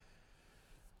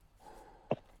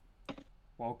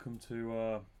Welcome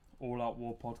to All Out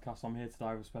War podcast. I'm here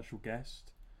today with a special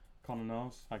guest, Connor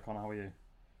Knowles. Hi Connor, how are you?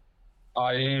 How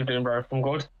are you doing, bro? I'm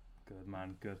good. Good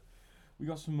man, good. We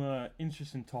got some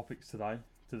interesting topics today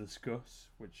to discuss,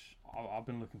 which I've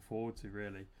been looking forward to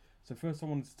really. So first, I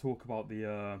wanted to talk about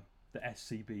the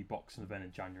SCB boxing event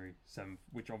in January 7th,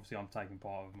 which obviously I'm taking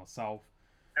part of myself.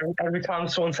 Every time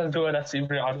someone says do an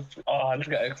SCB, I just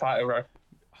get excited, bro.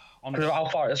 Because of how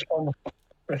far it's from.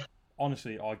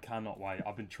 Honestly, I cannot wait.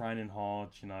 I've been training hard.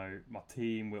 My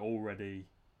team, we're all ready.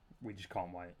 We just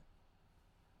can't wait.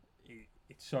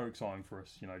 It's so exciting for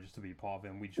us, just to be part of it,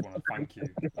 and we just want to thank you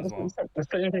as well. The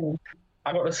same thing.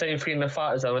 I got the same thing in the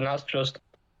fighters though, and that's just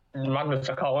madness.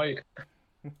 I can't wait.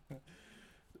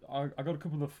 I got a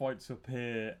couple of fights up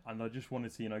here, and I just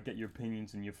wanted to, get your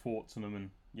opinions and your thoughts on them,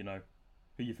 and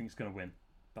who you think's going to win.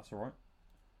 That's all right.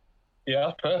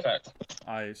 Yeah, that's perfect.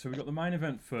 Alright, so we got the main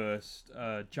event first.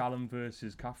 Hallam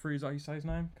versus Caffrey. Is that how you say his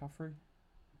name? Caffrey.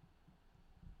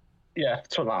 Yeah,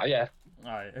 something like that. Yeah.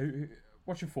 Alright,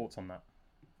 what's your thoughts on that?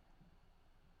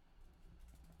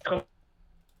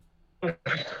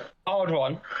 Hard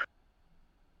one.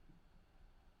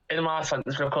 In my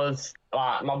sense, because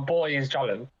my boy is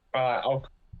Jalen.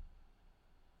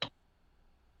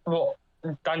 But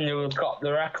Daniel's got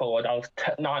the record of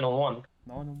 9-1.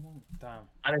 9-1. Damn.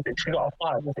 And he's got a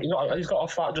fight. He's got a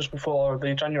fight just before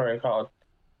the January card,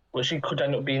 which he could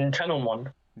end up being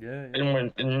 10-1. Yeah.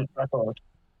 In record.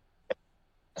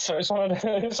 So it's one of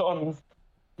those ones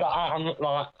that I'm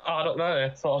like, I don't know,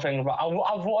 sort of thing. But I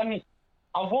want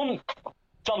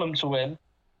John to win,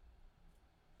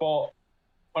 but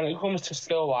when it comes to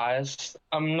skill wise,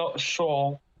 I'm not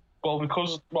sure. Well,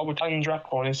 because Robert Dan's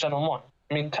record is 7-1.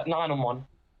 I mean 9-1,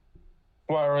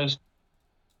 whereas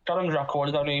John's record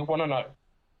is only 1-0.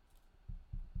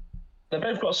 They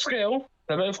both got skill.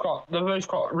 They both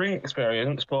got ring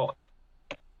experience, but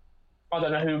I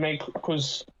don't know who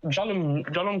because John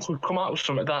could come out with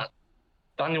something that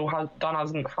Dan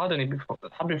hasn't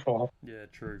had before. Yeah,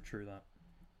 true that.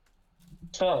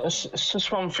 So it's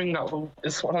just one thing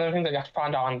it's one of the things that you have to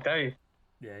find out on the day.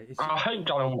 Yeah, I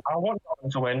want John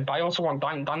to win, but I also want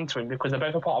Dan to win because they're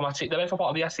both a part of my team. They're both a part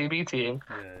of the SCB team.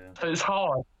 Yeah. So it's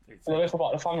hard. They're both a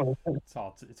part of the family. It's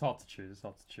hard to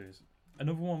choose.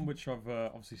 Another one which I've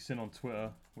obviously seen on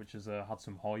Twitter, which has had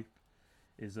some hype,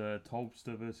 is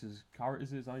Tolbster versus Carrot. Is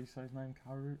that how you say his name?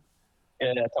 Carrot?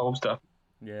 Yeah, Tolbster.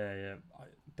 Yeah.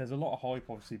 There's a lot of hype,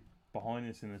 obviously, behind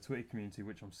this in the Twitter community,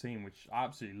 which I'm seeing, which I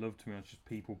absolutely love, to be honest, just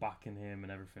people backing him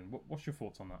and everything. What's your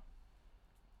thoughts on that?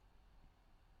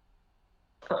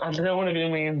 I don't want to be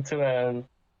mean to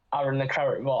Aaron the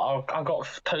Carrot, but I've got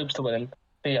Tolbster winning.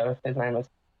 Theo, his name is.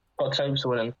 Got Tolbster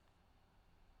winning.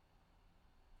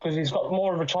 Because he's got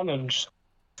more of a challenge.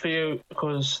 Theo,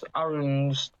 because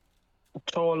Aaron's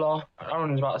taller.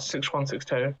 Aaron's about 6'1",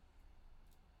 6'2".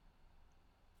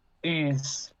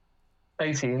 He's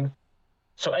 18.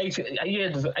 So age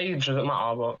doesn't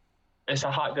matter, but it's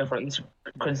a height difference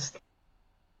because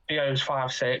Theo's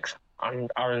 5'6"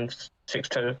 and Aaron's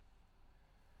 6'2".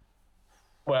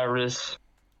 Whereas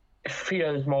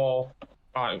Theo's more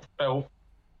built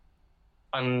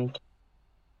and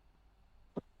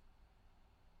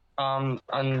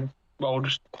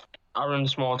just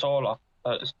Aaron's more taller.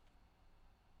 But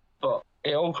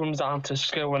it all comes down to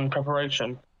skill and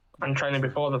preparation and training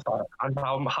before the fight and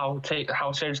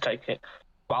how serious take it.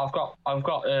 But I've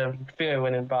got Theo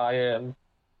winning by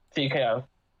TKO.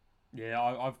 Yeah,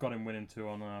 I've got him winning too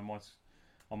on my.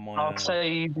 I'd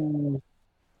say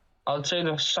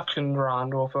the second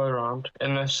round or third round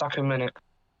in the second minute.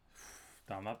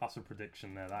 Damn, that's a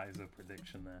prediction there. That is a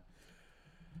prediction there.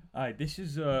 Hey, this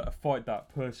is a fight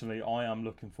that personally I am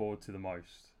looking forward to the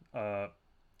most.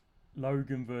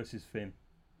 Logan versus Finn.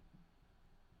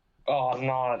 Oh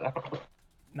no!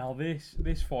 Now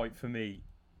this fight for me,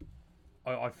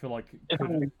 I feel like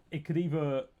it could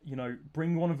either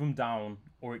bring one of them down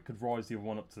or it could rise the other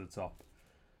one up to the top.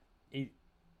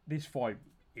 This fight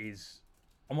is,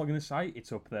 I'm not going to say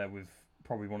it's up there with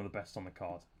probably one of the best on the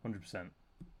card, 100%.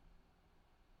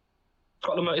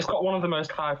 It's got one of the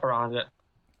most hype around it.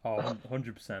 Oh,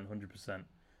 100%.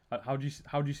 How do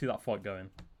you see that fight going?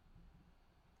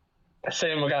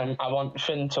 Same again. I want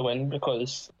Finn to win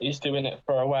because he's doing it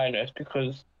for awareness.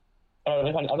 Because I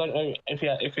don't know if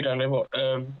you don't know, but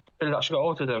Finn's actually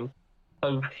got autism.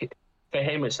 So for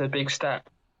him, it's a big step,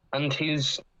 and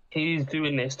he's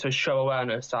doing this to show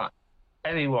awareness that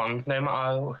anyone, no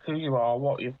matter who you are,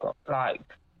 what you've got, like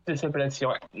disability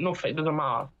or nothing, it doesn't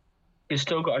matter. He's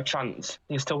still got a chance.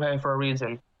 He's still here for a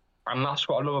reason, and that's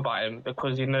what I love about him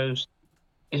because he knows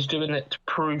he's doing it to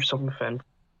prove something.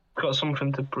 Got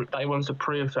something that he wants to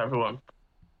prove to everyone.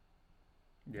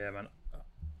 Yeah, man.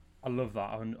 I love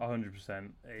that 100%.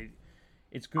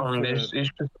 It's good And for he's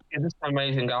just an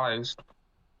amazing guy. I just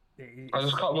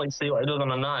it's can't wait to see what he does on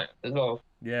the night as well.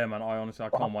 yeah, man. I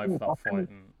But can't wait for that fight.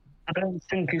 And I don't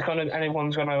think he's gonna.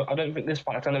 Anyone's gonna. I don't think this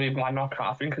fight's gonna be by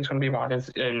knockout. I think it's gonna be by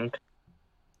his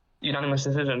unanimous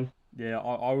decision. yeah,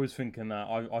 I was thinking that.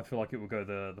 I feel like it will go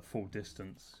the full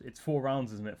distance. It's 4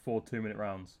 rounds, isn't it? 4 2-minute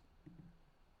rounds.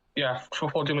 Yeah, for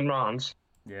 40 rounds.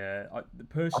 Yeah, I think,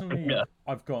 personally, yeah.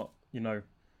 I've got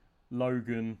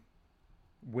Logan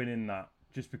winning that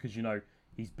just because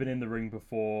he's been in the ring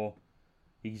before.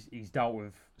 He's dealt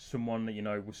with someone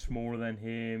that was smaller than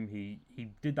him. He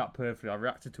did that perfectly. I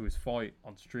reacted to his fight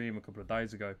on stream a couple of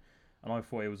days ago, and I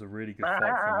thought it was a really good fight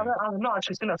from him. I've not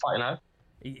actually seen a fight now.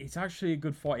 It's actually a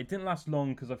good fight. It didn't last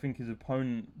long because I think his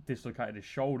opponent dislocated his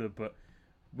shoulder, but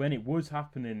when it was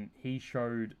happening, he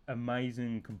showed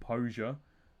amazing composure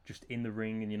just in the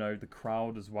ring and the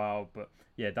crowd as well. But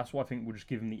yeah, that's why I think we'll just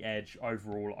give him the edge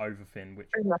overall over Finn. Which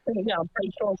I think, yeah, I'm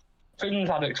pretty sure Finn's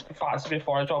had fights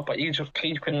before as well, but he's just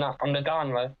keeping that on the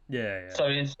down low. yeah, So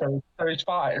his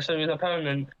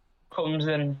opponent comes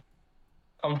in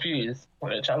confused,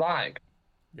 which I like.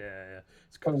 yeah.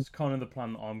 It's kind of the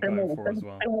plan that I'm going for as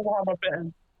well. Finn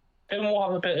will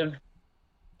have a bit of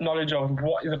knowledge of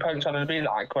what his opponent's going to be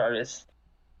like, whereas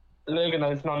Logan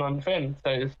is none on Finn.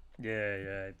 So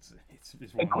Yeah. It's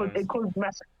one of those. it could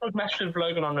mess with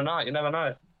Logan on the night. You never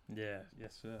know. Yeah,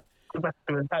 yes, sir. It could mess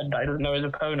with his head that he doesn't know his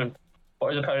opponent,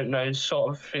 but his opponent knows sort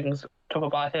of things talk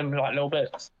about him like little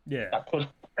bits. Yeah, That could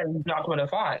change the outcome of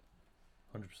the fight.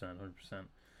 100%.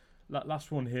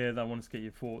 Last one here that I wanted to get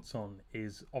your thoughts on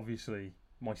is obviously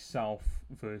myself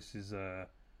versus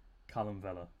Callum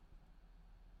Vella.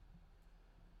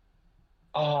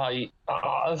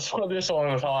 This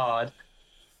one was hard.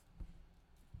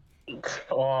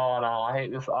 Oh no, I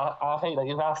hate this. I hate that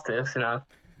you've asked this. I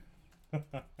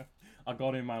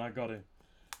got him, man. I got him.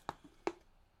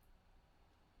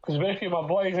 Because both of my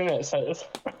boys in it, so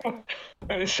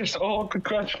it's just all good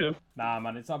question. Nah,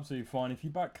 man, it's absolutely fine. If you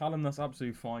back Callum, that's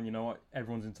absolutely fine. You know what?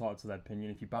 Everyone's entitled to their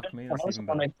opinion. If you back me, that's even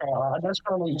better. I just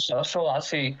want to make sure I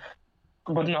see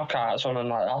good knockouts on, and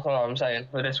like that's what I'm saying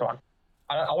with this one.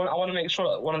 I want to make sure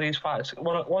that one of these fights, I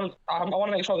want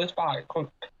to make sure this fight,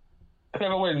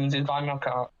 whoever wins is by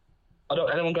knockout. I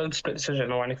don't anyone go to split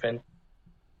decision or anything,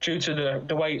 due to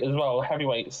the weight as well,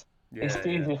 heavyweights. Yeah, It's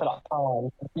easy for that time.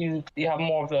 You have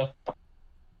more of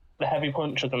the heavy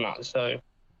punches than that, so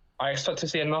I expect to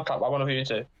see a knockout by one of you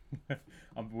two.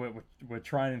 we're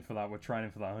training for that. We're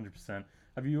training for that 100%.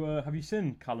 Have you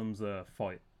seen Callum's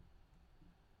fight?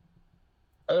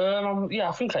 Yeah,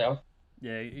 I think I have.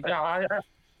 Yeah.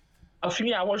 I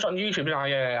think I watched it on YouTube.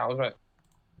 Yeah, I was right.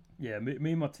 Yeah,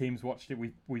 me and my team's watched it.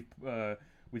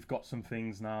 We've got some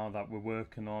things now that we're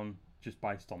working on just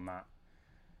based on that.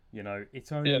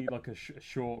 It's only like a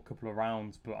short couple of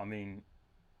rounds, but I mean,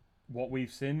 what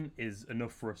we've seen is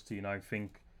enough for us to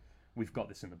think we've got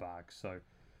this in the bag. So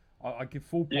I give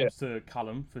full props to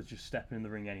Callum for just stepping in the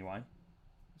ring anyway.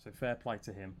 So fair play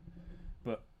to him.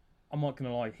 But I'm not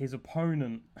gonna lie, his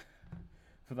opponent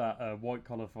for that white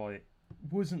collar fight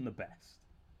wasn't the best.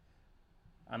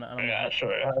 And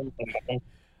Sure.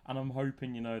 And I'm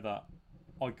hoping that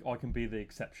I can be the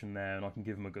exception there, and I can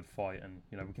give him a good fight, and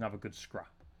we can have a good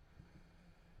scrap.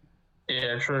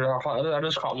 Yeah, true. I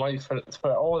just can't wait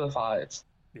for all the fights.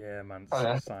 Yeah, man, it's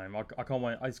the same. I can't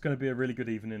wait. It's going to be a really good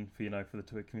evening for the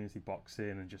Twitter community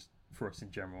boxing and just for us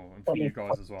in general, and for you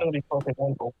guys as well.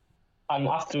 And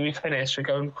after we finish, we're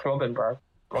going clubbing, bro.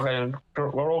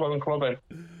 We're all going clubbing.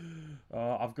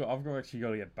 I've actually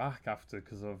got to get back after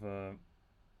because of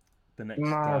the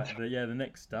next day. The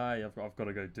next day I've got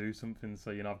to go do something.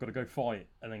 So I've got to go fight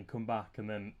and then come back and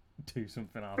then do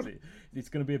something else. It's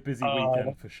going to be a busy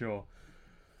weekend for sure.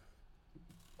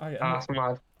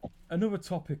 Another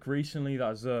topic recently that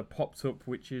has popped up,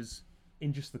 which is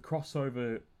in just the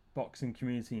crossover boxing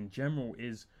community in general,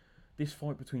 is this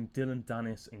fight between Dylan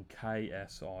Dennis and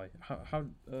KSI. How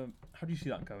do you see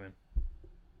that going?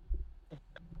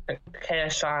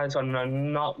 KSI's gonna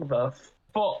knock the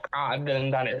fuck out of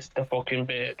Dylan Dennis, the fucking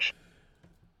bitch.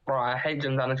 Right, I hate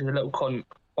Dylan Dennis. He's a little cunt.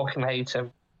 Fucking hate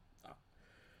him.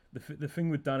 The thing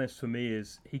with Dennis for me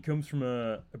is he comes from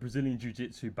a Brazilian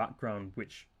Jiu-Jitsu background,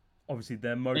 which obviously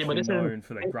they're mostly known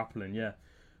for their grappling,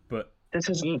 but this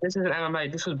isn't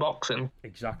MMA. This is boxing.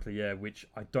 Exactly, yeah. Which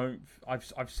I don't.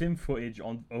 I've seen footage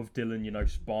of Dylan,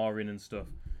 sparring and stuff.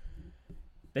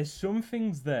 There's some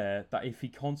things there that if he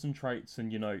concentrates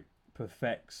and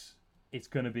perfects, it's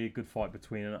going to be a good fight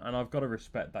between them, and I've got to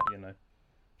respect that,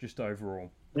 just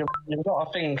overall. You've got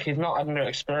to think he's not had no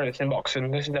experience in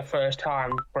boxing. This is the first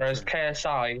time. Whereas True.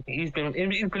 KSI, he's been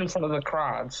in front of the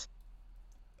crowds.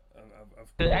 Of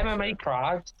The course, MMA yeah.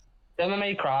 crowds, the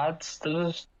MMA crowds, they're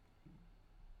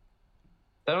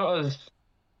not as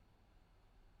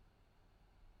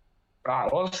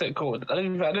right. What's it called? I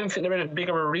don't think they're in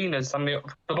bigger arenas than the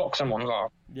boxing ones are.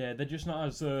 Yeah, they're just not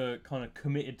as kind of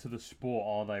committed to the sport,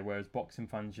 are they? Whereas boxing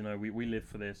fans, we live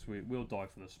for this. We'll die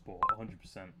for the sport,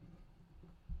 100%.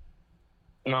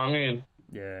 You know what I mean?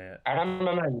 Yeah, And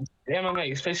MMA, the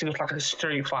MMA is basically just like a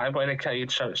street fight but in a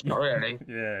cage, so it's yeah, not really.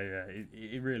 yeah.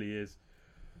 It really is.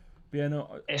 But yeah,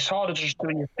 no. It's harder to just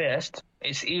do your fist.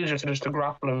 It's easier to just to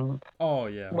grapple and Oh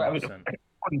yeah, whatever 100%.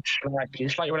 punch. Like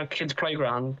it's like you're in a kid's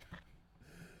playground.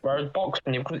 Whereas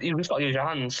boxing, you've just got to use your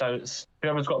hands. So it's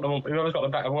whoever's got the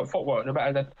better footwork, the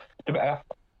better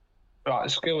like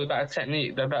skill, the better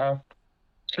technique, the better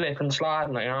slip and slide.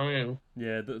 You know what I mean?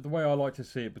 Yeah, the way I like to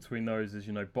see it between those is,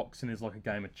 boxing is like a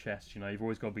game of chess. You've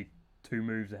always got to be 2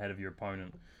 moves ahead of your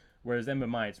opponent. Whereas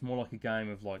MMA, it's more like a game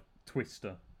of like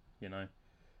Twister. You know,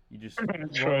 you just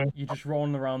True. you just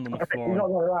rolling around on the You got floor. to get the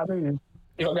right move.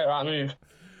 You got to get the right move.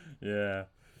 Yeah.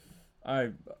 I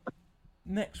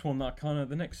next one that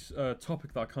the next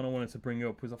topic that I kind of wanted to bring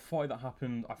up was a fight that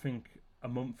happened, I think, a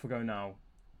month ago now.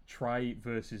 Trey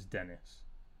versus Dennis.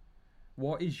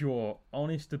 What is your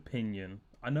honest opinion?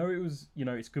 I know it was,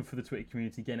 it's good for the Twitter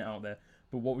community getting it out there,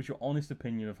 but what was your honest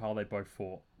opinion of how they both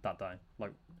fought that day?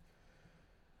 Like,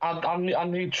 I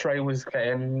knew Trey was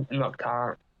getting knocked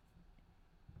out.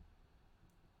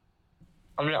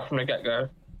 I knew that from the get go.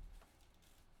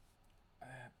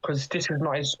 Because this is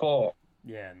not his sport.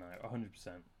 yeah, no, 100%.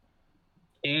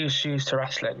 He's used to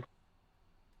wrestling.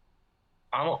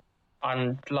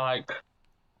 And like,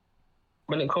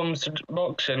 when it comes to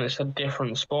boxing, it's a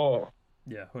different sport.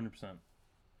 Yeah, 100%.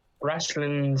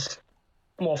 Wrestling's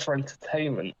more for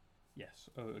entertainment. Yes,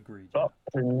 agreed. Yeah.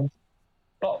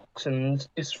 Boxing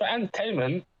is for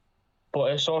entertainment,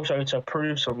 but it's also to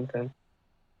prove something.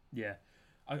 Yeah,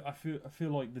 I feel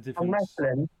like the And difference.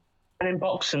 wrestling, and in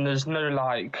boxing, there's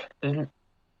no there's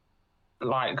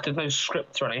no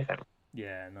script or anything.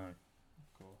 Yeah, no,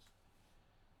 of course.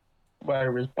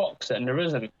 Whereas boxing, there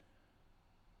isn't.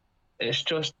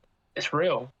 It's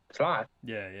real. It's live.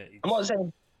 Yeah, yeah.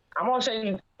 I'm not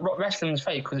saying wrestling's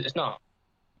fake because it's not.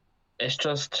 It's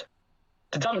just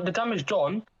the damage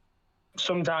done.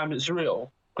 Sometimes it's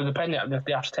real because depending on if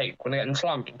they have to take when they're getting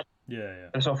slammed Yeah, yeah.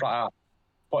 and stuff like that.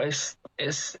 But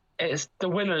it's the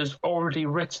winner's already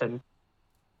written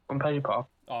on paper.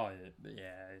 Oh, yeah.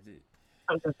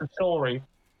 It's the story.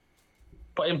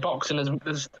 But in boxing,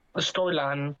 there's the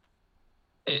storyline.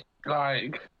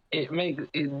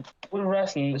 With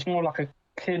wrestling, it's more like a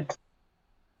kid.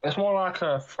 It's more like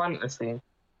a fantasy.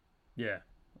 Yeah.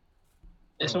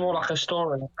 It's more like a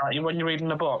story. Like when you're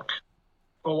reading a book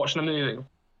or watching a movie.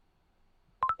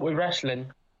 With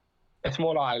wrestling, it's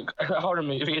more like a horror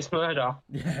movie. It's murder.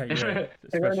 Yeah, yeah. You're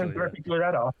Especially, going to rip your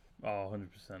head off. Oh, 100%.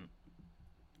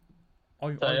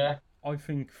 So yeah. I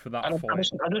think for that And fight.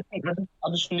 I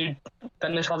just knew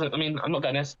Dennis hasn't. I mean, I'm not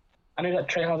Dennis. I knew that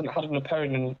Trey hasn't had an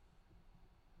opponent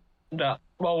that.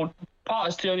 Well, Pat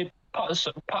is the only.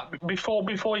 Before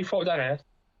he fought Dennis,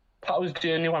 Pat was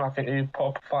the only one I think who put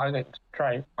up a fight against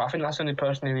Trey. I think that's the only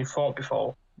person who he fought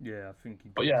before. Yeah, I think he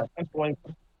did. But yeah,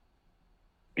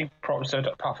 big props to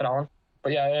Pat for that one.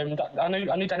 But yeah, I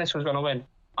knew Dennis was going to win.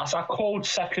 I called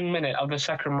second minute of the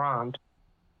second round,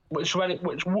 which is when it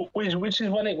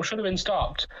should have been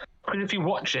stopped. Because if you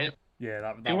watch it, Yeah,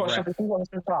 that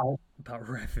that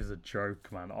ref is a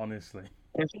joke, man. Honestly,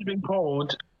 it should have been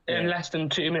called in less than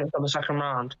 2 minutes of the second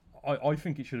round. I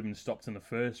think it should have been stopped in the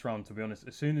first round. To be honest,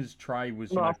 as soon as Trey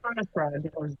was, No, the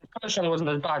first round wasn't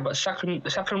as bad, but the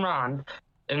second round,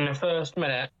 in the first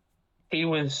minute, he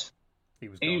was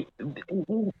gone.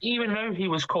 even though he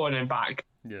was calling him back.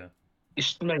 Yeah,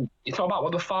 It's not about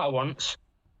what the fighter wants.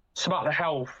 It's about the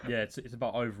health. yeah. It's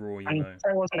about overall, And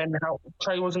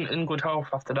Trey wasn't in good health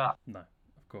after that. No,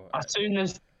 of course. As soon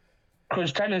as,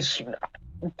 because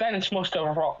Dennis must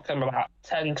have rocked him about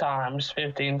 10 times,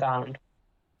 15 times,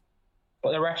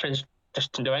 but the referees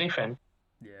just didn't do anything.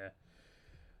 Yeah.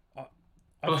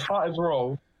 The fight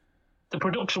overall, the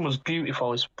production was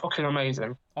beautiful. It's fucking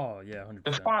amazing. Oh yeah, 100%.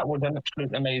 The fight was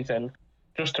absolutely amazing.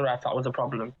 Just the ref, that was the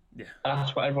problem. Yeah. And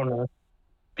that's what everyone knows.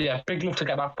 But yeah, big love to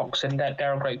Get Back Boxing.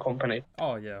 They're a great company.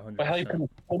 Oh yeah, 100%.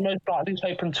 We're most likely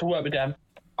hoping to work with them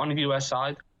on the US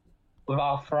side for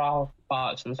our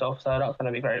fights and stuff. So that's going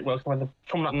to be great working with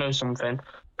someone that knows something.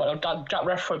 But that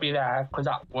ref would be there because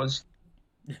that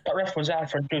ref was there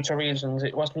for due to reasons.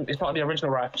 It's not the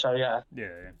original ref. So yeah. Yeah.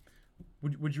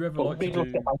 Would you ever But like to big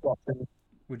look do? at my boxing.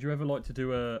 Would you ever like to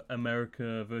do a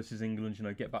America versus England?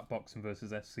 Get back boxing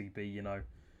versus SCB.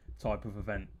 Type of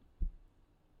event.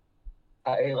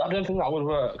 I don't think that would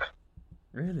work.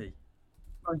 Really?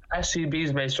 SCB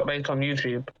is based on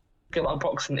YouTube. Get back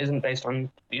boxing isn't based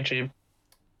on YouTube.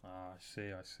 Ah, I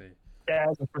see. I see.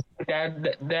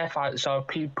 Their fights are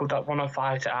people that want to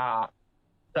fight it out.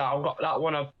 That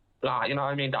want to, like, you know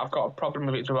what I mean? That I've got a problem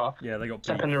with each other. Yeah, they got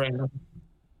Step beef. in the ring.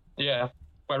 Yeah.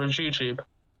 Whereas YouTube,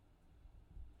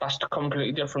 that's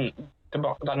completely different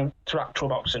than to actual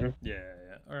boxing. Yeah.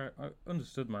 All right, I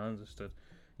understood, man. Understood.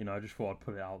 I just thought I'd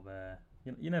put it out there.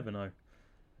 You never know.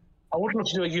 I would love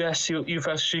to do a U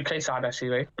versus UK side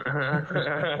SCV.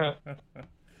 Yeah,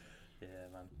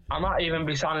 man. I might even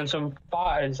be signing some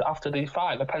fighters after these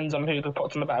fights. Depends on who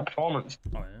puts in a better performance.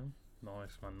 Oh yeah,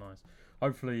 nice, man, nice.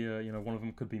 Hopefully, one of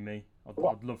them could be me.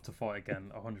 I'd love to fight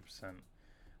again, 100%.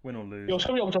 Win or lose. You'll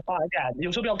still be able to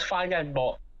fight again.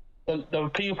 But the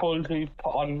people who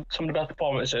put on some of the best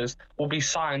performances will be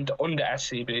signed under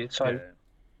SCB. So.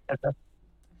 Yeah.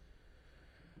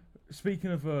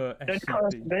 Speaking of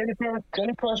SCB, the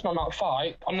only person on that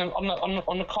fight on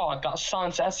the card that's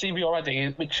signed to SCB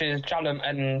already, which is Hallam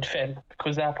and Finn,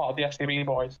 because they're part of the SCB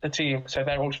boys, the team, so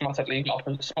they're automatically got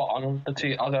a spot on the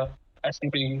team as a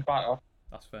SCB fighter.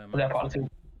 That's fair, man. They're part of the team.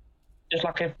 Just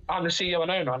like if I'm the CEO and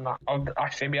owner on that of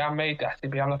SCB, I made the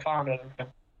SCB, I'm the founder and everything.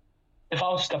 If I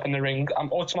was to step in the ring,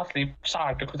 I'm automatically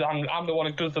signed because I'm the one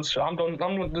who does this. I'm the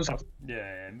one who does that.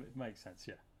 Yeah, it makes sense.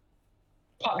 Yeah.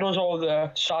 Pat does all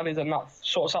the signings and that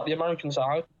sorts out the American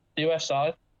side, the US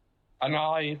side, and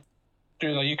I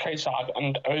do the UK side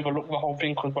and overlook the whole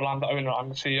thing because I'm the owner, I'm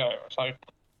the CEO. So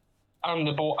I'm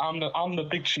the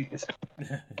big cheese.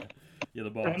 You're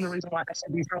the boss. And the reason why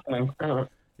SCB's happening.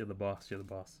 You're the boss. You're the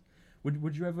boss.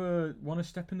 Would you ever want to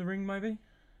step in the ring, maybe?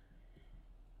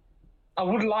 I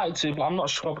would like to, but I'm not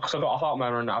sure because I've got a heart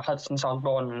murmur that I've had since I was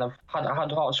born, and I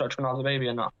had a heart surgery when I was a baby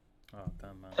and that. Oh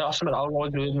damn, man. So that's something that will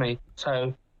always be with me.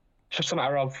 So it's just a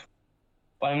matter of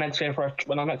when I next go for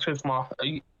my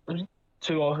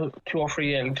 2 or 3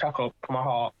 yearly checkup for my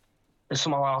heart, it's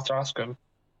something I have to ask him.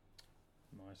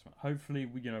 Nice, man. Hopefully,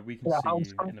 we can see you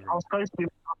in the ring. I was supposed to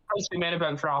be main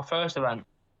event for our first event.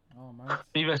 Oh man.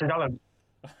 Me versus Alan.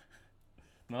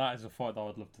 Now that is a fight that I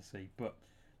would love to see, but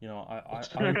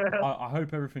I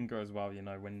hope everything goes well.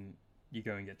 When you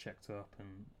go and get checked up,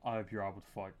 and I hope you're able to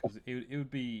fight because it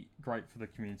would be great for the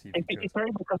community. If you're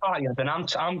able to fight, then I'm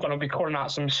going to be calling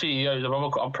out some CEOs of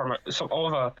some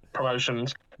other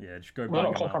promotions. Yeah, just go. We're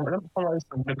not called promotions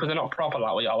because they're not proper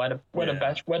like we are. We're the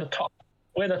best. We're the top.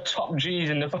 We're the top G's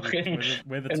in the fucking.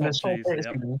 We're the top G's.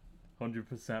 Yep.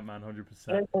 100%, man. 100%.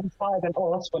 Than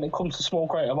us when it comes to small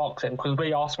creator boxing because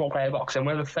we are small creator boxing.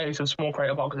 We're the face of small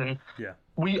creator boxing. Yeah.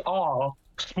 We are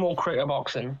small creator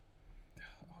boxing.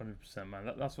 100%,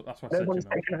 man. That's what I said. Nobody's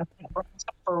taking our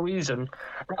spot for a reason.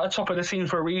 We're at the top of the scene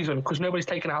for a reason because nobody's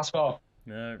taking our spot.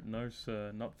 No,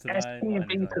 sir, not today.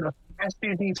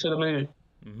 SCB to the moon.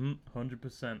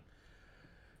 100%.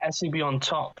 SCB on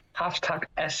top. Hashtag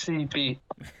SCB.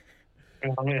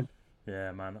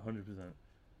 Yeah, man. 100%.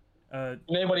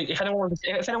 If anyone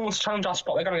wants to challenge our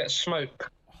spot, they're gonna get smoked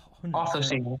off the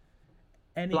scene.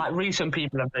 Like recent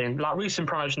people have been, like recent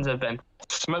promotions have been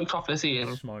smoked off the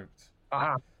scene. Smoked.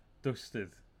 Dusted.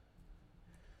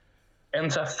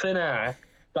 Into thin air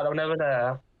that were never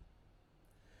there.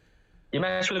 You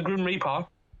mess with a Grim Reaper,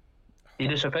 you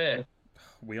disappear.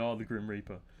 We are the Grim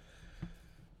Reaper.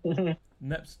 The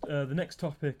next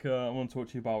topic I want to talk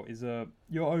to you about is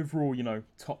your overall,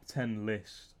 top 10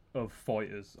 list of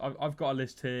fighters. I've got a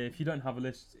list here. If you don't have a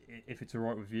list, if it's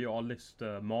alright with you, I'll list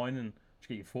mine and just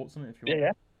get your thoughts on it if you want.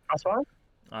 Yeah, that's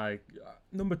fine.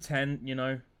 Number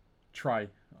 10, Trey.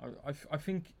 I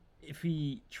think if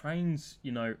he trains,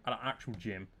 at an actual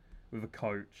gym with a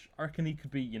coach, I reckon he could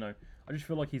be, I just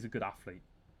feel like he's a good athlete.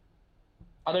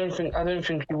 I don't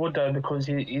think he would though because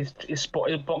his sport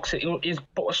is boxing. His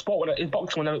sport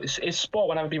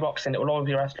will never be boxing. It will always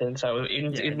be wrestling. So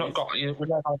he's not got.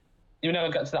 You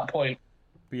never get to that point.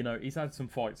 But he's had some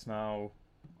fights now.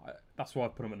 That's why I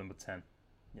put him at number 10.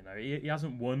 He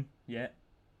hasn't won yet,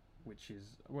 which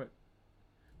is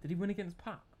did he win against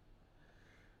Pat?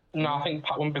 No, I think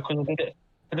Pat won because he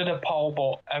did a poll,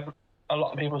 but a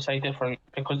lot of people say different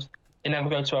because he never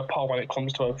goes to a poll when it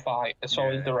comes to a fight. It's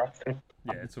always the ref.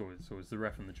 Yeah, it's always the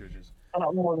ref and the judges. And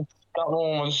that one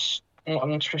was not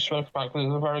an interesting about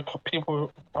because people were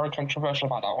very controversial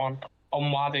about that one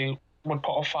on why they would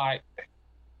put a fight,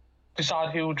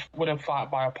 decide who would win a fight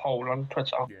by a poll on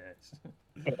Twitter. Yes.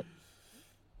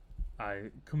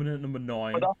 Coming in at number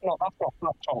 9. But that's not.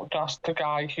 That's the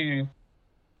guy who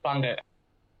planned it.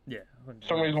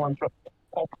 some reason why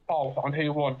pop poll on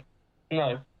who won.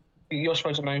 No, you're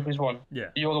supposed to know who's won. Yeah.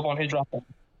 You're the one who drafted.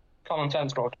 Common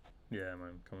sense, God. Yeah,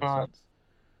 man. Common sense.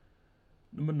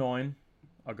 Number 9,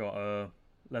 I got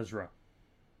Lesra.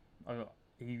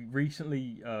 He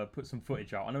recently put some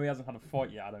footage out. I know he hasn't had a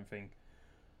fight yet, I don't think,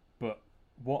 but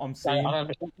what I'm seeing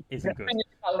isn't good.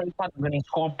 In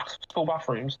school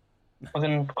bathrooms, was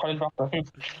in college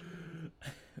bathrooms.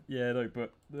 Yeah, no,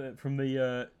 but from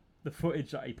the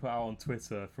footage that he put out on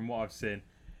Twitter, from what I've seen,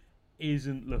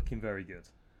 isn't looking very good.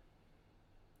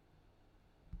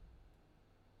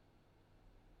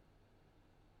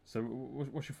 So,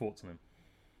 what's your thoughts on him?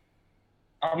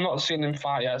 I've not seen him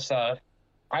fight yet, so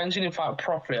I haven't seen him fight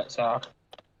properly yet, so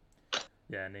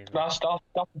yeah, neither. That's a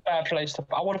fair place to.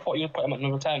 I would have thought you would put him at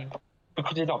number 10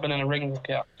 because he's not been in a ring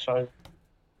yet, so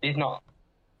he's not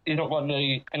got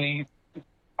any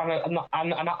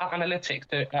analytics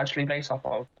to actually base off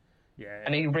of. Yeah.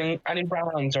 Any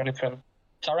rounds or anything.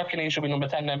 So I reckon he should be number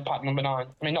 10, then pack number 9.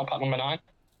 I mean, not pack number 9.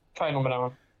 Try number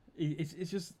 9. It's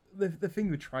just the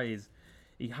thing with Trey is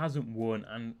he hasn't won,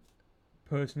 and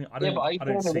personally, I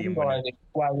don't see him winning.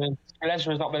 Well,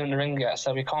 Lesnar's not been in the ring yet,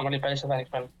 so we can't really base off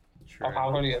anything.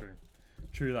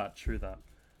 True that.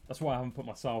 That's why I haven't put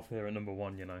myself here at number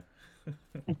 1, you know.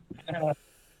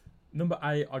 Number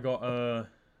 8, I got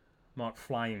Mark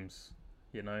Flames.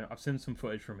 You know, I've seen some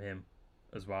footage from him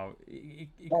as well.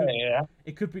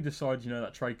 It could be decided, you know,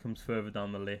 that Trey comes further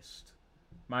down the list.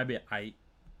 Maybe at 8,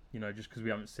 you know, just because we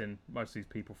haven't seen most of these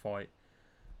people fight.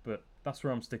 But that's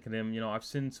where I'm sticking him. You know, I've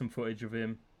seen some footage of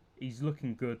him. He's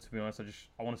looking good, to be honest.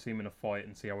 I want to see him in a fight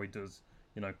and see how he does,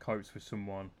 you know, coach with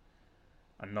someone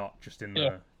and not just in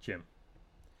the gym.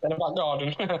 In the back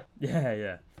garden.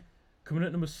 Yeah. Coming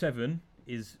at number 7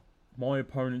 is my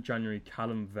opponent January,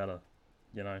 Callum Vela.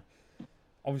 You know,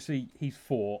 obviously he's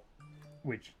fought,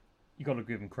 which you got to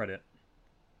give him credit.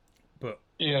 But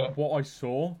what I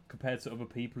saw compared to other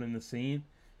people in the scene,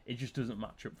 it just doesn't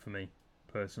match up for me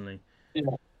personally. Yeah.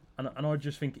 And I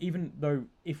just think, even though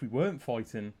if we weren't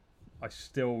fighting, I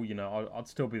still, you know, I'd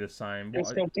still be the same. You'd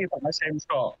still keep at the same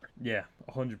spot. Yeah,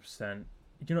 100%.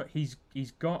 You know, he's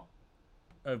got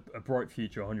a bright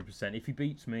future, 100%. If he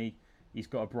beats me, he's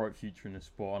got a bright future in the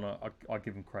sport, and I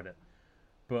give him credit.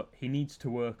 But he needs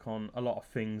to work on a lot of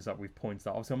things that we've pointed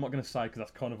out. Obviously, I'm not going to say because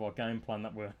that's kind of our game plan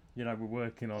that we're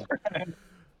working on.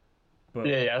 But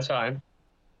yeah, that's fine.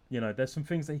 You know, there's some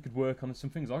things that he could work on, and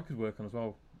some things I could work on as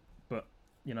well. But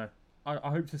you know, I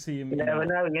hope to see him. You never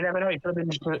know. You never know. He could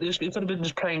have been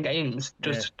just playing games,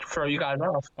 just to throw you guys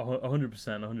off.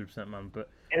 100%, man. But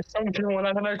it's something we'll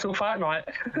never know till fight night.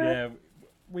 Yeah,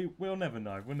 we'll never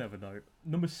know. We'll never know.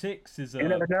 Number 6 is. You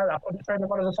never know. I'm training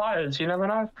one of the fighters. You never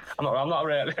know. I'm not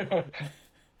really.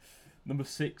 Number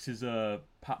 6 is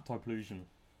Pat Type Illusion.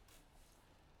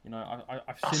 You know,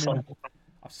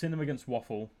 I've seen him against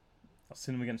Waffle. I've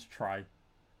seen him against Trey.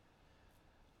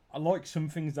 I like some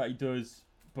things that he does,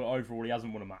 but overall he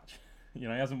hasn't won a match. You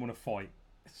know, he hasn't won a fight,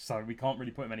 so we can't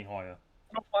really put him any higher.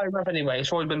 Not by rep anyway.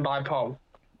 It's always been by poll.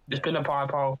 It's been a by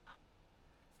poll.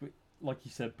 But like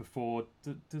you said before,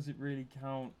 does it really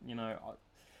count? You know,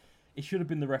 it should have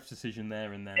been the ref's decision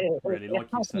there and then. Really, like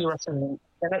you said.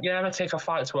 You never take a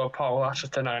fight to a poll. That's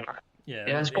just a no. Yeah.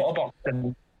 In the sport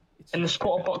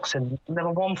of boxing,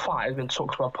 never one fight has been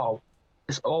took to a poll.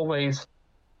 It's always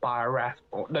by a ref.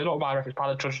 No, not by a ref. It's by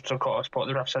the judges, of course. But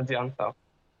the ref says the answer.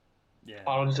 Yeah.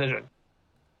 Final decision.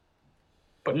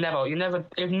 But in a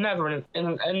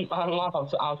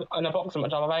boxing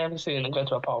match have I ever seen it go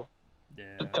to a poll. Yeah.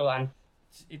 Until then.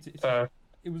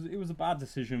 It was a bad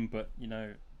decision, but you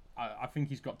know, I think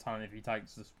he's got talent if he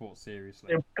takes the sport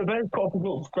seriously. The very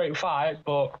great fight,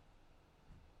 but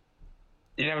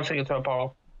you never take it to a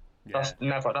poll. Yeah. That's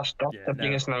the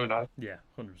biggest no-no. Yeah,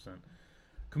 100%.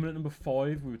 Coming at number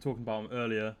 5, we were talking about him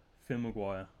earlier, Finn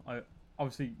Maguire.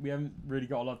 Obviously, we haven't really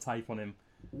got a lot of tape on him,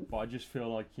 but I just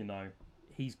feel like, you know,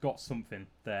 he's got something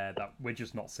there that we're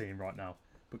just not seeing right now.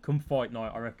 But come fight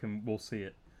night, I reckon we'll see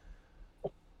it.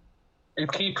 He's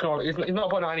keeping on. He's not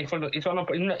putting out any footage. He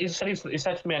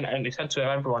said to me and he said to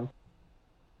everyone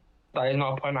that he's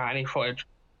not putting out any footage.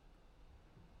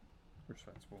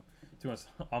 Respectable. To be honest,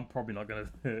 I'm probably not going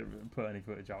to put any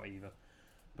footage out either.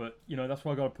 But, you know, that's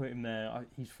why I got to put him there.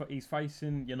 He's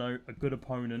facing, you know, a good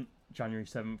opponent, January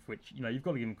 7th, which, you know, you've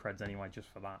got to give him creds anyway just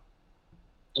for that.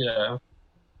 Yeah.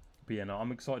 But, yeah, no,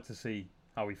 I'm excited to see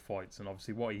how he fights and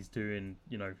obviously what he's doing,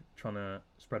 you know, trying to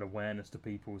spread awareness to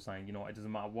people, saying, you know, it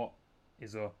doesn't matter what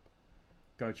is up,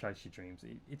 go chase your dreams.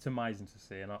 It's amazing to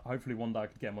see, and hopefully one day I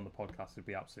could get him on the podcast. It'd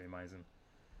be absolutely amazing.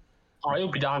 Oh,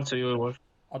 he'll be down to you.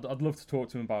 I'd love to talk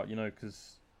to him about, you know,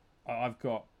 because I've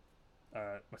got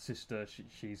My sister,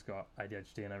 she's got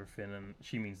ADHD and everything, and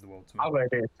she means the world to me. I'm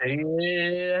ready.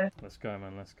 Yeah. Let's go,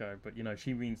 man. Let's go. But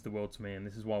she means the world to me, and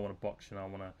this is why I want to box. I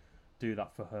want to do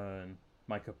that for her and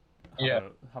make her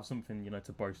have something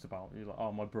to boast about. You're like,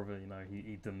 oh, my brother,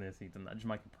 he done this, he done that. Just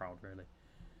make her proud, really.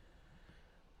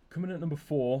 Coming in at number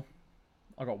 4,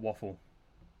 I got Waffle.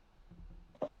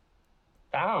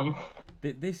 Damn.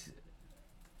 He's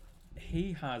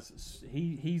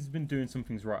been doing some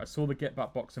things right. I saw the Get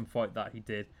Back boxing fight that he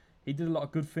did. He did a lot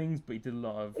of good things, but he did a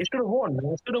lot of. He should have won.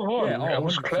 Yeah, it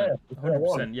was clear.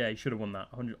 100%. Yeah, he should have won that.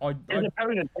 100.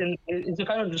 His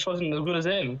opponent just wasn't as good as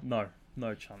him. No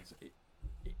chance.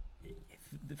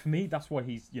 For me, that's why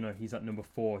he's at number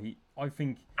 4. I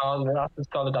think. Oh,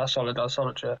 that's solid.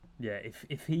 Yeah. Yeah,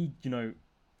 if he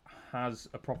has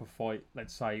a proper fight,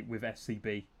 let's say with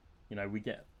SCB, we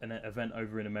get an event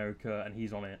over in America and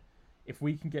he's on it. If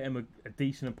we can get him a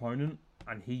decent opponent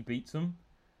and he beats him,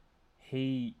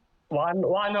 Why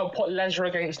not put Lesnar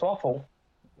against Waffle?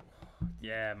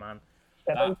 Yeah, man.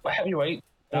 They're both heavyweight.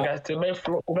 They're both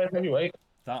heavyweight.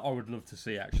 That I would love to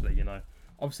see, actually.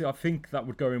 Obviously, I think that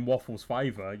would go in Waffle's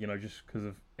favour. Just because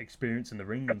of experience in the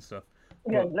ring and stuff.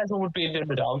 Yeah, Lesnar would be a bit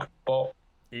of a dog, but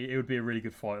it would be a really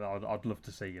good fight. That I'd love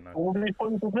to see. What would be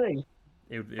fun to see?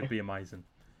 It'd be amazing.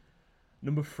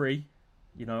 Number 3,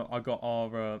 I got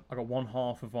one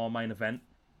half of our main event.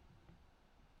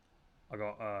 I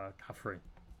got Caffrey.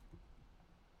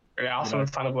 Yeah, that's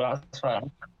understandable. That's fair.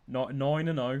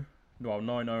 9-0. Well,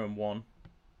 9-0-1.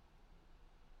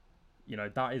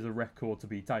 That is a record to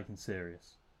be taken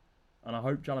serious. And I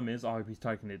hope I hope he's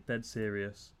taking it dead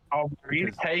serious. Oh,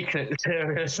 he's taking it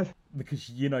serious. Because,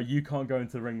 you can't go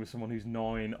into the ring with someone who's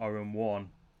 9-0-1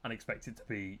 and expect it to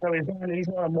be... No, he's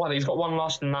 9-1. He's got 1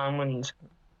 loss and 9 wins.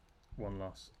 1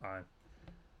 loss. Aye.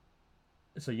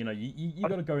 So, you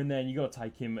got to go in there and you got to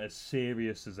take him as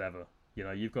serious as ever.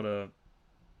 You've got to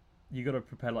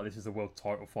prepare like this is a world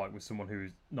title fight with someone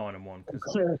who's 9-1.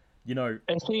 Because,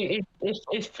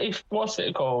 If what's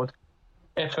it called?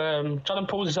 If Jordan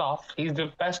pulls this off, he's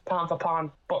the best pound for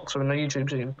pound boxer in the YouTube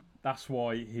scene. That's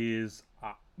why he is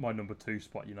at my number 2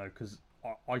 spot. Because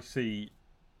I see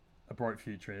a bright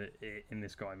future in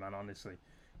this guy, man. Honestly,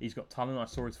 he's got talent. I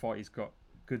saw his fight. He's got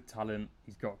good talent.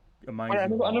 He's got amazing. Yeah,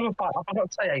 another fight. I forgot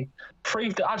to say,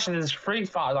 there's 3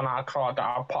 fighters on our card that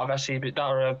are part of SCB, that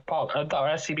are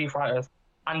SCB fighters,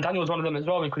 and Daniel's one of them as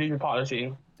well because he's a part of the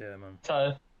team. Yeah, man.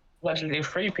 So, allegedly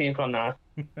 3 people on there.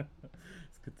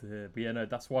 It's good to hear. But yeah,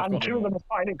 that's why. And 2 of them are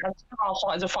fighting. Our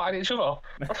fighters are fighting each other.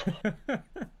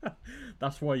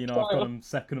 That's why I've got them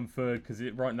 2nd and 3rd because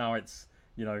right now it's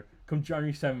come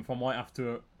January 7th I might have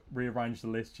to rearrange the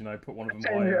list. Put one of them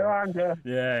Change it around,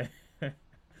 yeah.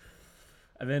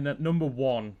 And then at number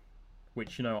 1,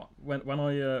 which when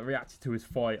I reacted to his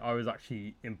fight, I was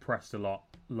actually impressed a lot.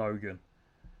 Logan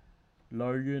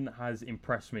has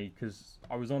impressed me because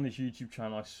I was on his YouTube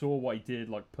channel. I saw what he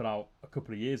did, put out a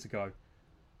couple of years ago,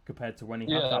 compared to when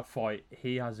he had that fight.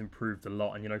 He has improved a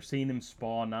lot, and seeing him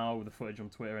spar now with the footage on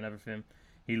Twitter and everything,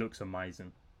 he looks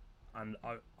amazing. And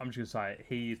I'm just gonna say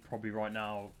he is probably right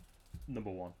now number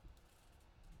 1.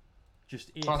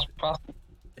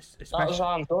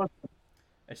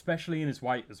 Especially in his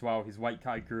weight as well, his weight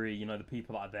category. The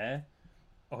people that are there,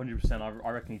 100%. I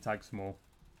reckon he takes them all.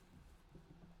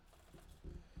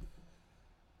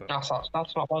 But, that's not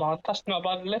bad. That's not a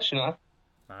bad list, Nah,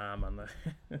 man.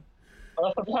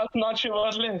 That's not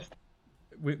your bad list.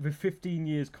 With 15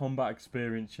 years combat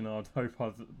experience, I'd hope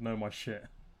I'd know my shit.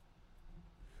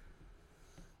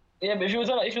 Yeah, but if you were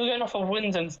going off of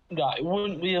wins and that,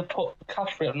 wouldn't we have put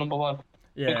Caffrey at number 1?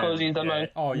 Yeah, because he's the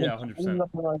most. Oh yeah,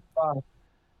 100%.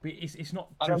 But it's not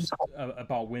just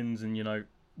about wins, and a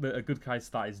good case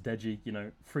of that is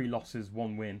Deji. 3 losses,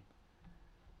 1 win,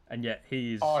 and yet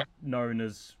he is known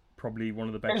as probably one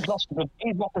of the best. His losses were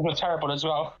terrible as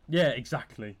well. Yeah,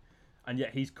 exactly. And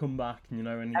yet he's come back, and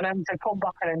then to come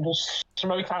back and then just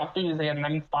smoke out Fuzi and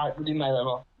then fight with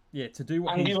Mayweather. Yeah, to do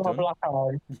what he's done. Black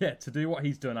eye. Yeah, to do what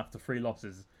he's done after 3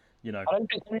 losses. I don't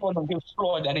think anyone will give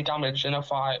Floyd any damage in a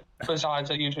fight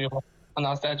besides a YouTuber, and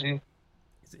that's Deji.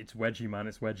 It's wedgie, man.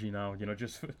 It's wedgie now.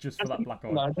 Just for that black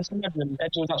eye. No, just imagine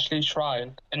Deji was actually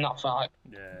trying in that fight.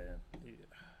 Yeah.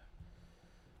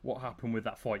 What happened with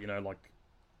that fight?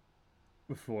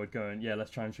 With Floyd going, yeah,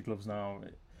 let's change your gloves now.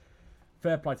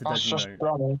 Fair play to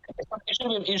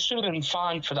Deji. He should have been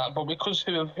fined for that, but because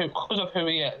of who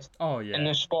he is. Oh yeah. In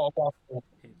the sport of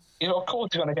boxing, of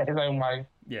course he's going to get his own way.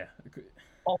 Yeah.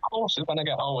 Of course he's going to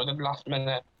get over the last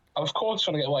minute. Of course he's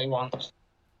going to get what he wants.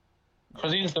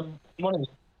 Because he's the money.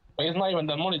 But he's not even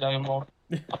the money anymore.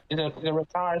 He's a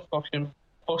retired fucking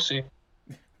pussy.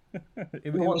 It- He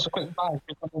it- wants a quick bag.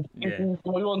 Yeah. He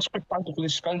wants a quick bag because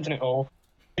he's spending it all.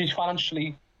 He's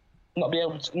financially not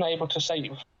able to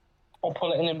save or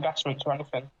put it in investments or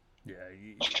anything. yeah,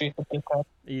 Stupid people.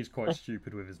 he is quite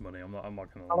stupid with his money. I'm not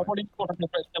gonna And lie. what he put in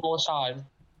the more time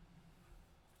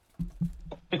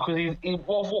because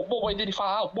what way did he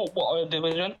fight out? What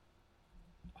division?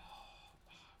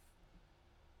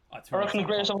 I reckon the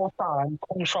greatest of all time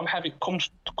comes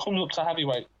up to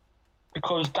heavyweight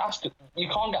because you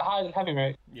can't get higher than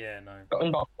heavyweight. Yeah, no.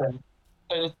 In boxing.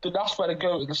 So that's where the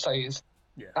GOAT stays.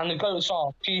 Yeah. And the GOATs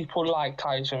are people like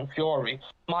Tyson Fury,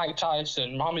 Mike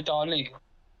Tyson, Muhammad Ali.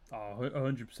 Oh,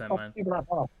 100%, man. People like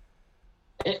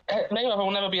that. Mayweather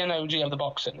will never be an OG of the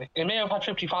boxing. He may have had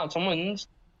 50 fights and wins,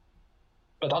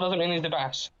 but that doesn't mean he's the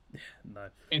best. No.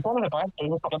 He's one of the best, but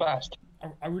he's not the best.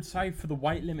 I would say for the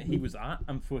weight limit he was at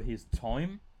and for his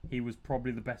time, he was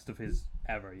probably the best of his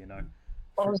ever, you know.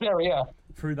 Yeah.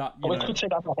 Through that, But we could say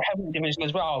that about the heavyweight division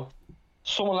as well.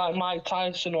 Someone like Mike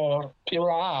Tyson or people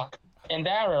like that, in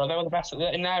their era, they were the best in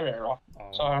their era.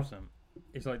 Oh, So 100%.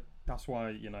 It's like, that's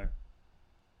why, you know,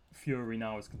 Fury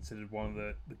now is considered one of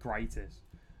the greatest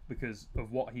because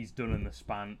of what he's done in the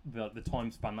span, the time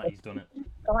span that he's done it.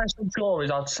 Tyson Fury's,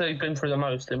 I'd say, been through the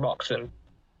most in boxing.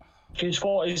 He's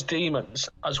fought his demons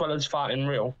as well as fighting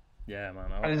real. Yeah, man,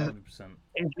 100%.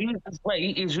 He's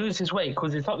used his weight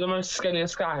because he's not the most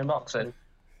skinniest guy in boxing,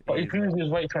 but he's used his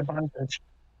weight to advantage.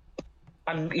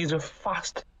 And he's a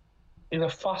fast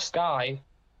guy,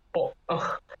 but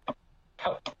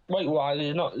weight-wise,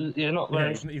 he's not very. He's not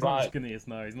the skinniest.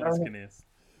 No, he's not the skinniest.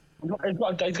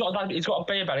 He's got a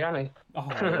beer belly, hasn't he? Oh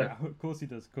yeah, of course he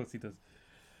does. Of course he does.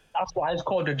 That's why he's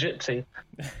called the Gypsy.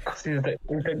 'Cause he's the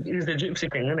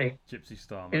Gypsy king, isn't he? Gypsy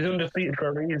star. He's Man. undefeated for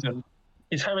a reason.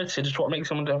 His heritage is what makes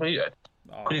him undefeated.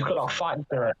 Oh, But he's got that fighting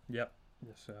spirit. Yep.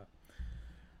 Yes, sir.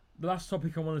 The last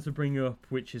topic I wanted to bring up,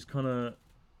 which is kind of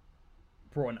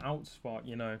brought an outspark,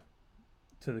 you know,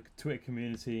 to the Twitter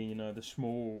community, you know, the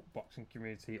small boxing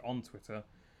community on Twitter,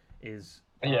 is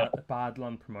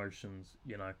Badland Promotions,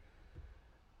 you know.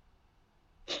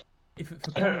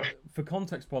 For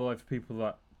context, by the way, for people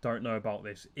that don't know about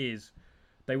this, is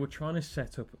they were trying to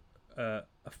set up a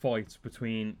fight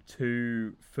between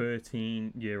two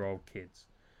 13-year-old kids,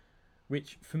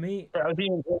 which for me, I was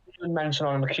even mentioned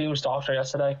on the Q Star show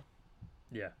yesterday.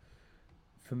 yeah,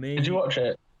 for me, Did you watch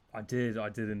it? I did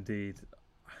indeed.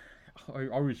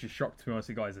 I was just shocked to be honest,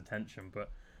 it got his attention,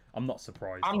 but I'm not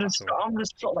surprised. I'm just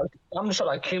shocked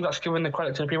that Q that's giving the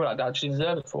credit to the people like that actually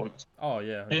deserve it for once. Oh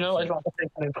yeah, Do you know what it's like to take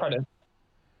the credit?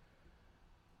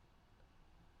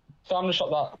 So I'm just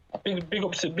shocked that big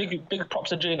props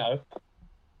to Gino.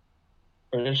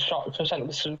 For his shot for setting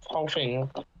this whole thing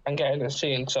and getting it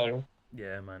seen. So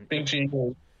yeah, man. big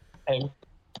Gino.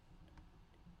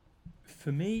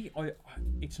 For me,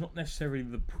 it's not necessarily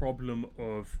the problem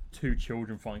of two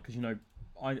children fighting, because you know,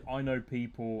 I know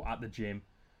people at the gym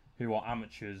who are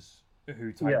amateurs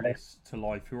who take this to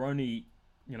life, who are only,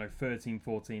 you know, 13,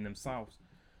 14 themselves.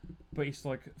 But it's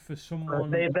like for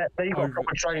someone they got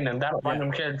proper training. They're not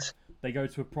random kids. They go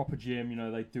to a proper gym, you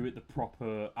know, they do it the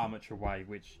proper amateur way,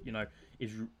 which, you know,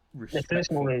 is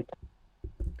respectful. Respectful.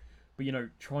 But, you know,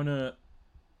 trying to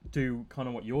do kind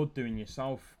of what you're doing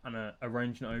yourself and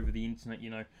arranging it over the internet, you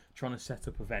know, trying to set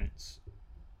up events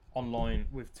online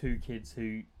with two kids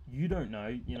who you don't know,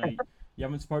 you know, you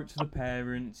haven't spoke to the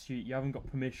parents, you haven't got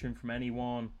permission from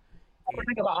anyone. I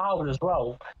think about ours as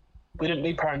well. We didn't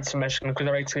need parents' permission because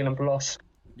they're 18 and plus.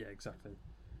 Yeah, exactly.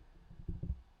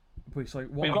 But it's like,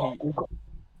 We've got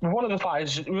one of the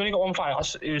fighters. We only got one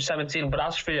fighter. He was 17, but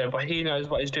that's Theo. But he knows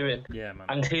what he's doing. Yeah, man.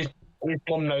 And his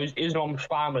mum knows. His mum's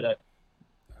fine with it.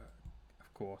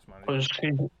 Of course, man. Because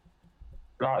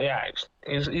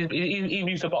he's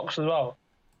used to box as well.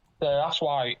 So that's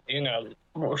why, you know,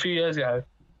 a few years ago,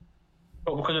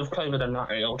 but because of COVID and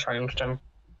that, it all changed him.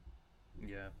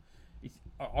 Yeah.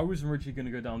 I was originally going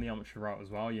to go down the amateur route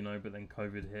as well, you know, but then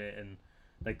COVID hit and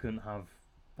they couldn't have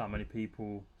that many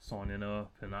people signing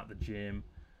up and at the gym.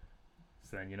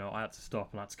 So then, you know, I had to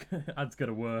stop and I had to go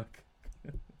to work.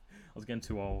 I was getting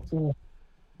too old.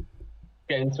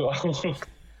 Getting too old.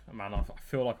 Man, I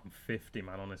feel like I'm 50,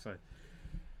 man, honestly.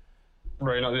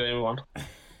 Bro, you're not the only one.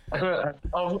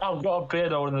 I've got a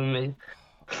beard older than me.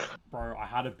 Bro, I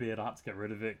had a beard, I had to get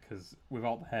rid of it because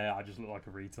without the hair, I just look like a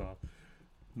retard.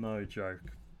 No joke.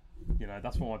 You know,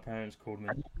 that's what my parents called me.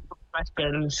 Best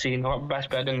beard in the scene. I've got best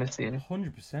beard in the scene.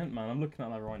 100%, man. I'm looking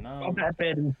at that right now. I've got a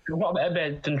better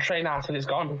beard than Train Out and it's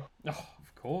gone. Oh,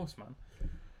 of course, man.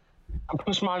 And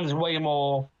plus mine's way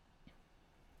more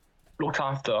looked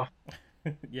after.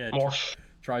 Yeah, more.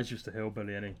 Tries just a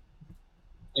hillbilly, ain't he?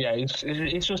 Yeah,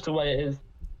 it's just the way it is.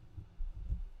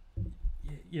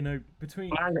 you know,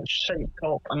 between Man gets shaped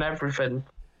up and everything.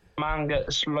 Man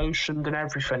gets lotioned and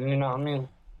everything. You know what I mean?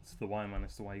 it's the way, man.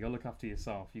 It's the way. You gotta look after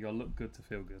yourself. You gotta look good to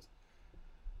feel good.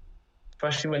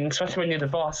 Especially when you're the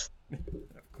boss.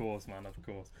 Of course, man. Of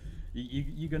course.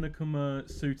 You gonna come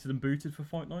suited and booted for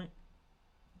fight night?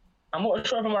 I'm not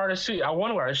sure if I'm wearing a suit. I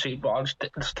want to wear a suit, but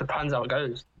it just depends how it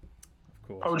goes.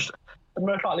 Of course. Probably it'd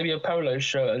most likely be a polo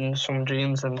shirt and some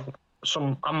jeans and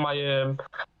my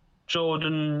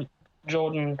Jordan.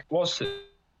 What's it?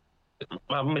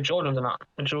 My Jordans and that.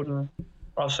 My Jordan.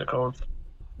 What's it called?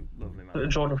 Lovely, man. The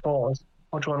Jordan 4s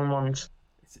or Jordan 1s.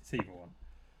 It's either one.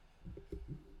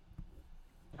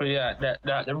 But yeah,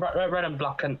 the red and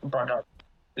black and brother.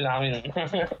 You know what I mean? Of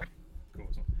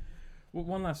course. Man. Well,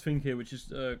 one last thing here, which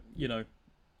is, you know,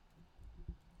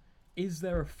 is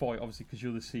there a fight? Obviously, because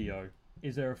you're the CEO,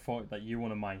 is there a fight that you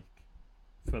want to make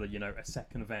for, you know, a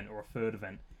second event or a third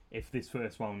event if this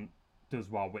first one does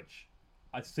well? Which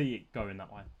I see it going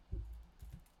that way.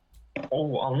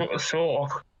 Oh, I'm not sure.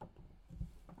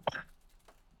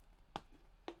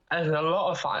 There's a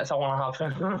lot of fights I want to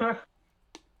have.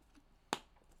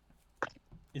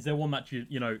 Is there one that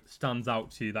you know stands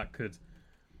out to you that could,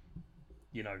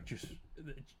 you know,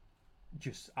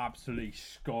 just absolutely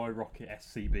skyrocket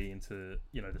SCB into,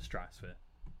 you know, the stratosphere?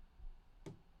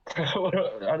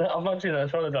 I'm actually not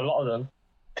sure there's a lot of them.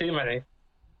 Too many.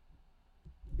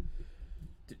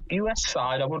 US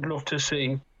side, I would love to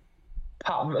see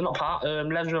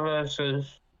Lesnar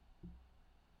versus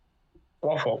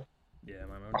Waffle. Yeah,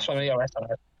 man. That's on the US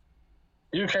side.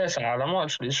 UK side, I'm not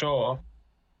actually sure.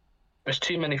 There's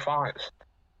too many fights.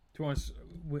 To us,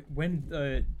 when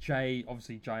JST,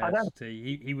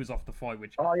 he was off the fight,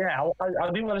 which Oh yeah,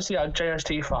 I do want to see a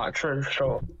JST fight. True, for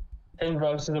sure. Him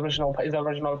versus his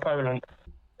original opponent,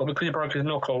 but because he broke his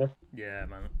knuckle. Yeah,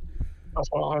 man. That's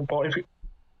what I bought.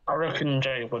 I reckon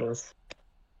Jay would have.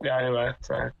 Yeah, anyway,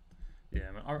 so.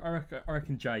 Yeah, man. I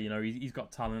reckon Jay, you know, he's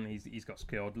got talent, he's got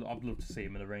skill. I'd love to see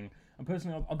him in the ring. And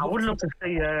personally, I would love to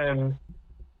see. I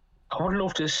would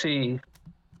love to see.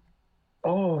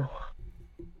 Oh,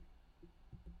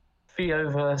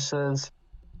 Theo versus.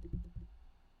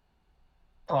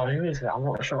 Oh, who is it? I'm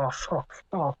not sure. Oh, fuck.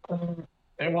 Oh,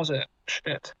 who was it?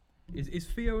 Shit. Is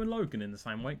Theo and Logan in the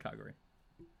same weight category?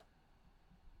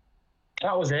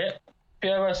 That was it.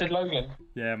 Theo versus Logan.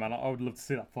 Yeah, man. I would love to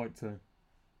see that fight too.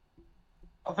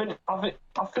 I think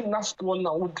that's the one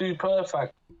that would do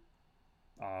perfect.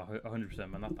 Oh,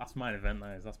 100%, man. That's main event,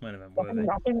 that is. That's main event worthy.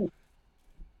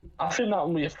 I think that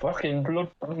would be a fucking blood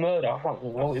murder. I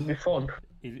think it'd be fun.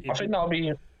 I think that would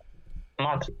be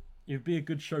mad. It'd be a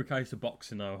good showcase of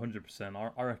boxing, though,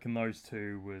 100%. I reckon those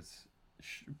two would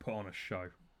put on a show.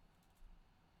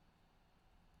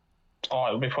 Oh,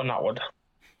 it would be fun, that would.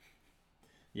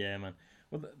 Yeah, man.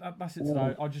 Well, that's it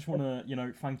today. I just want to, you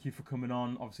know, thank you for coming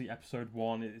on. Obviously, episode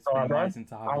 1. It's been amazing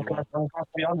to have you on. I'm glad to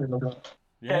be on.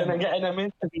 Yeah, getting them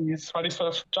interviews ready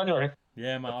for January.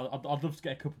 Yeah, man. I'd love to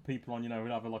get a couple of people on. You know,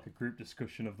 we'll have a group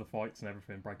discussion of the fights and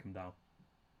everything, break them down.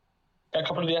 Get a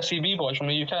couple of the SCB boys from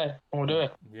the UK, and we'll do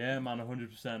it. Yeah, man.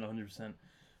 100%.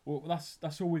 Well,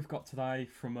 that's all we've got today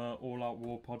from All Out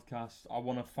War podcast. I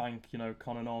want to thank, you know,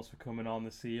 Connor Knowles for coming on, the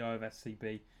CEO of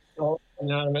SCB. Oh, you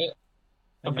know what I mean?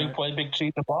 The big boy, Big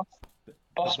G, the boss.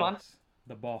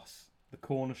 The boss. The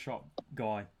corner shop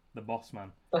guy. The boss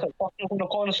man. From the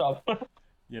corner shop.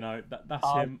 You know,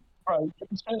 that's him. Bro,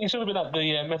 you should have been at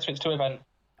the Misfits 2 event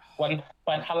when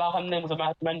Hallam name was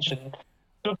mentioned.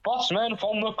 The boss man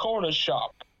from the corner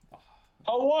shop.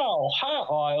 Oh wow!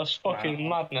 It was fucking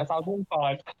madness. I was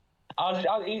inside.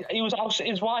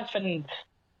 His wife and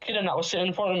kid and that was sitting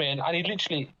in front of me, and he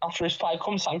literally, after his fight,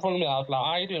 comes sat in front of me. I was like,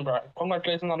 "How you doing, bro?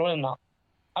 Congratulations on winning that."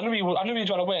 I knew he was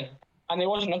going to win, and it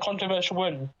wasn't a controversial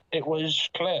win. It was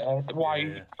clear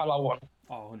why Hallam won.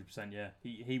 Oh, 100%, yeah.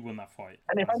 He won that fight.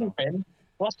 And if anything,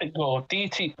 what's it called?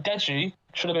 Deji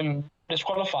should have been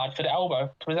disqualified for the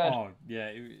elbow to his head. Oh,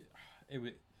 yeah. It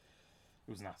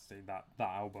was nasty, that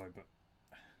elbow, but,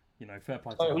 you know, fair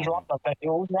play to him. It was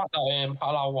right that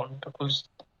Hallam won, because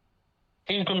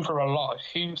he's been through a lot.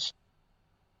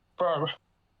 Bro,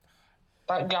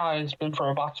 that guy's been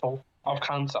through a battle of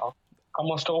cancer, and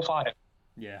we're still fighting.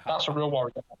 Yeah. That's a real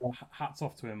warrior. Hats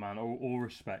off to him, man. All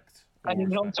respect. And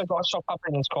he's also got a shop up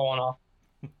in his corner.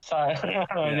 So, you know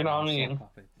what I mean?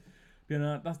 But, you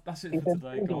know, that's it for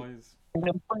today, guys.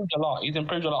 He's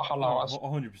improved a lot, Hallam has.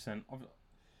 100%.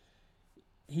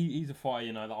 He's a fighter,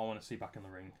 you know, that I want to see back in the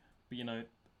ring. But, you know,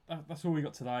 that's all we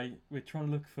got today. We're trying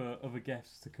to look for other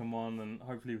guests to come on, and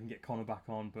hopefully we can get Connor back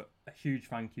on. But a huge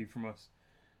thank you from us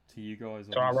to you guys,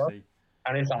 obviously.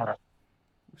 Anytime.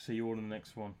 We'll see you all in the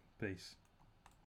next one. Peace.